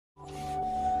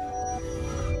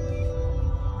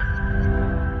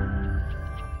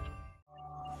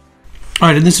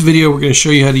Alright, in this video we're going to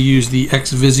show you how to use the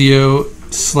X-Visio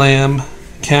SLAM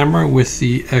camera with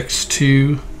the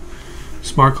X2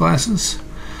 smart glasses.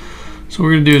 So what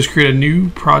we're going to do is create a new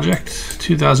project,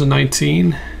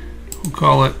 2019. We'll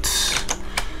call it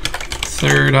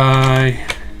ThirdEye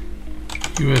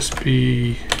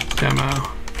USB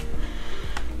demo,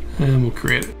 and we'll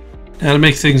create it. Now to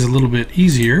make things a little bit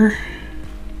easier,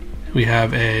 we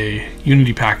have a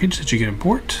Unity package that you can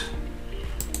import.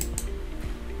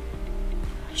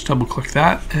 Just double click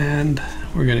that and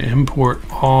we're going to import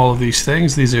all of these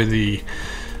things. These are the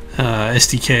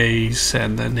SDKs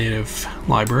and the native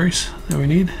libraries that we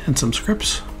need, and some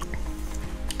scripts.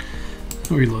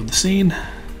 Reload the scene.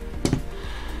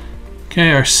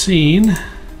 Okay, our scene,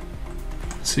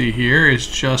 see here, is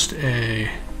just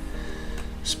a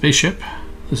spaceship.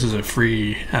 This is a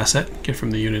free asset, get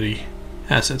from the Unity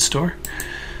asset store.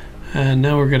 And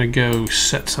now we're going to go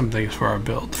set some things for our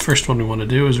build. The first one we want to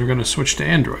do is we're going to switch to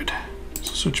Android.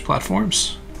 So switch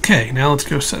platforms. Okay, now let's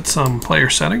go set some player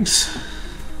settings.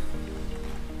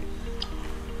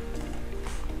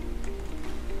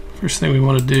 First thing we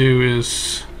want to do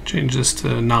is change this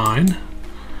to 9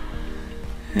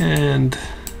 and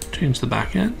change the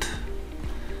back end.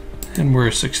 And we're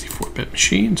a 64-bit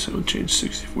machine, so we'll change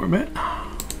 64-bit.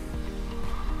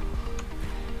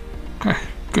 Okay,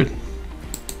 good.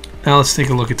 Now let's take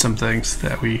a look at some things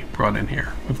that we brought in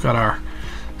here. We've got our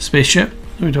spaceship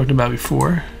that we talked about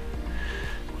before.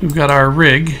 We've got our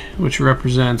rig, which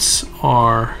represents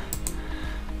our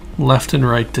left and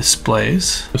right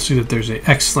displays. You'll see that there's a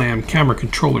XSLAM camera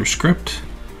controller script.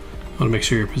 I want to make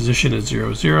sure your position is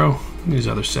 0, 0. These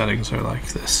other settings are like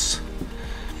this.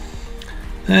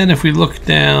 Then if we look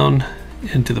down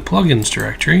into the plugins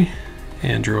directory,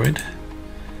 Android,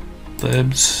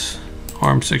 libs,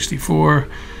 ARM64,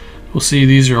 we'll see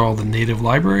these are all the native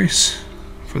libraries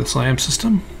for the SLAM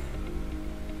system.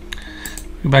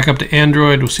 Go back up to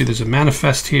Android, we'll see there's a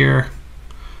manifest here,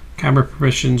 camera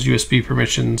permissions, USB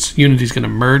permissions. Unity's going to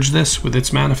merge this with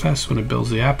its manifest when it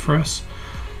builds the app for us.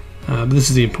 But this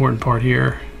is the important part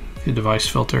here, the device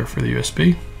filter for the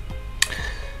USB.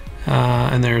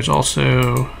 And there's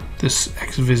also this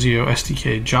X-Visio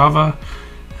SDK Java.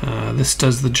 This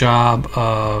does the job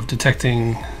of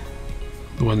detecting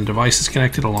when the device is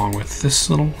connected, along with this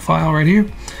little file right here,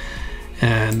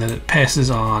 and then it passes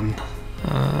on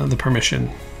the permission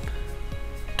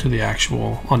to the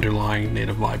actual underlying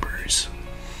native libraries.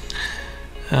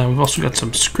 We've also got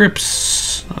some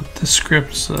scripts, not this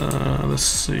scripts, let's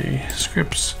see,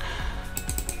 scripts.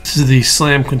 This is the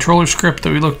SLAM controller script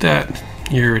that we looked at.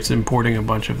 Here it's importing a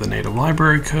bunch of the native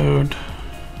library code.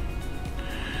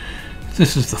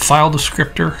 This is the file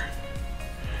descriptor.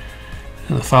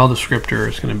 And the file descriptor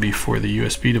is going to be for the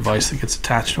USB device that gets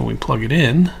attached when we plug it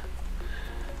in.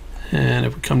 And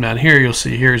if we come down here, you'll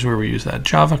see here's where we use that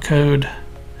Java code,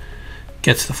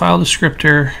 gets the file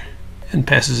descriptor, and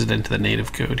passes it into the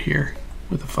native code here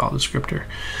with the file descriptor.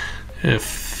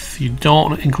 If you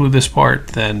don't include this part,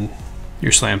 then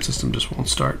your SLAM system just won't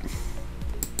start.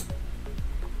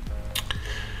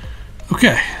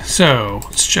 Okay, so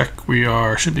let's check we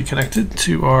should be connected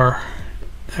to our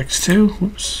X2.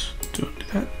 Whoops, don't do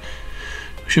that.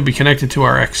 We should be connected to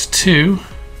our X2.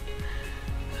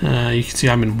 You can see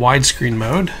I'm in widescreen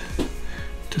mode.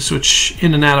 To switch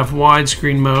in and out of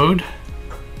widescreen mode,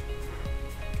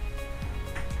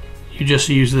 you just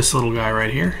use this little guy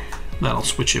right here. That'll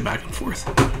switch you back and forth.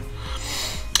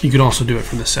 You can also do it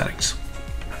from the settings.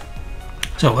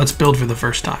 So let's build for the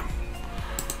first time.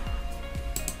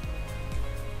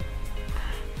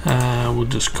 We'll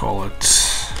just call it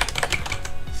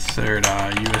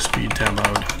ThirdEye USB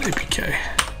demo.apk.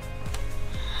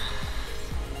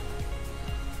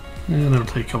 And it'll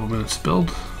take a couple minutes to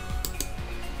build.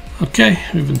 Okay,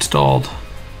 we've installed.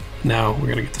 Now we're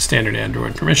going to get the standard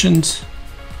Android permissions.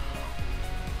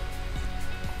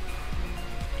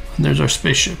 And there's our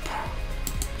spaceship.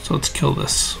 So let's kill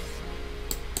this.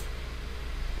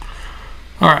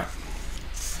 Alright.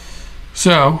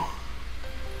 So,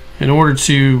 in order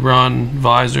to run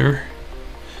Visor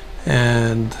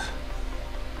and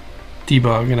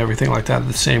debug and everything like that at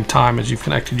the same time as you've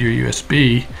connected your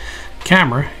USB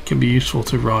camera, it can be useful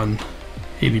to run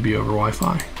ADB over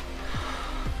Wi-Fi.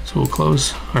 So we'll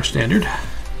close our standard.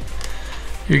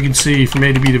 Here you can see from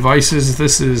ADB devices,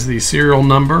 this is the serial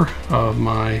number of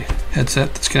my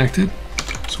headset that's connected.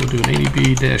 So we'll do an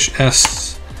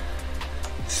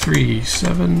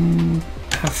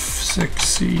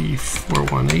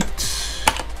ADB-S37F6C418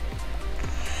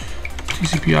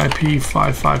 TCP/IP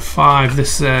 555.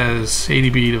 This says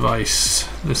ADB device,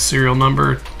 this serial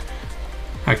number,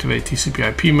 activate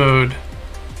TCP/IP mode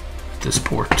at this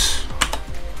port.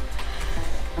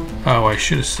 Oh, I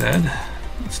should have said,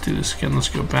 let's do this again. Let's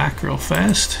go back real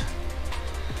fast.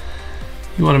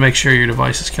 You want to make sure your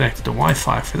device is connected to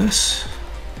Wi-Fi for this.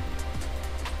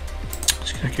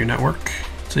 Just connect your network.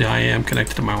 See, I am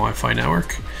connected to my Wi-Fi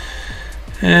network.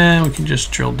 And we can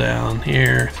just drill down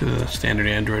here to the standard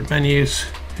Android menus,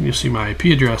 and you'll see my IP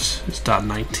address is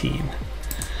 .19.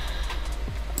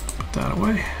 Put that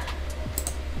away.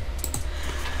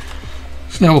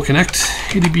 So now we'll connect.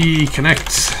 ADB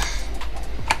connect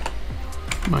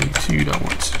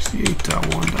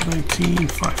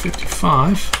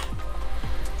 92.168.1.19.555.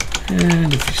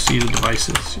 And if you see the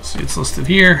devices, you'll see it's listed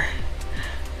here.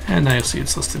 And now you'll see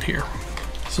it's listed here.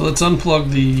 So let's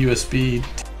unplug the USB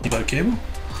debug cable.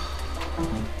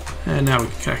 And now we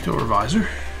can connect over Visor.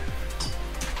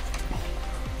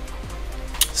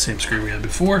 Same screen we had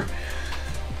before.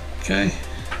 Okay.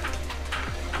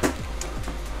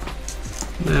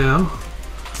 Now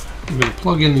I'm going to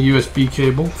plug in the USB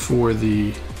cable for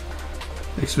the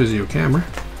Xvisio camera.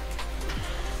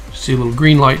 See a little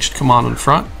green light should come on in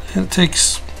front, and it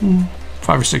takes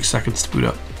 5 or 6 seconds to boot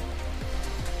up.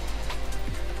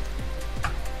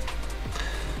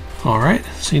 Alright,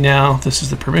 see now this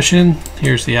is the permission.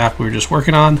 Here's the app we were just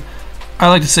working on. I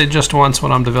like to say just once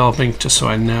when I'm developing, just so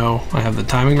I know I have the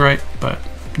timing right, but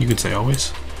you can say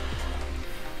always.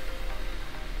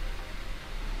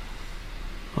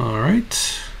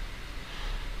 Alright,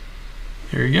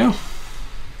 here you go.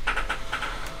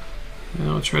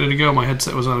 Now it's ready to go. My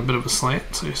headset was on a bit of a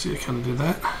slant, so you see I kind of did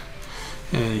that.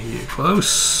 And you can get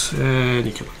close, and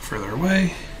you can look further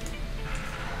away.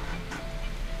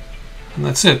 And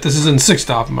that's it. This is in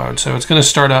 6-stop mode, so it's going to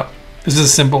start up. This is a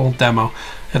simple demo.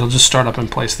 It'll just start up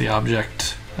and place the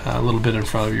object a little bit in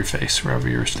front of your face, wherever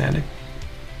you're standing.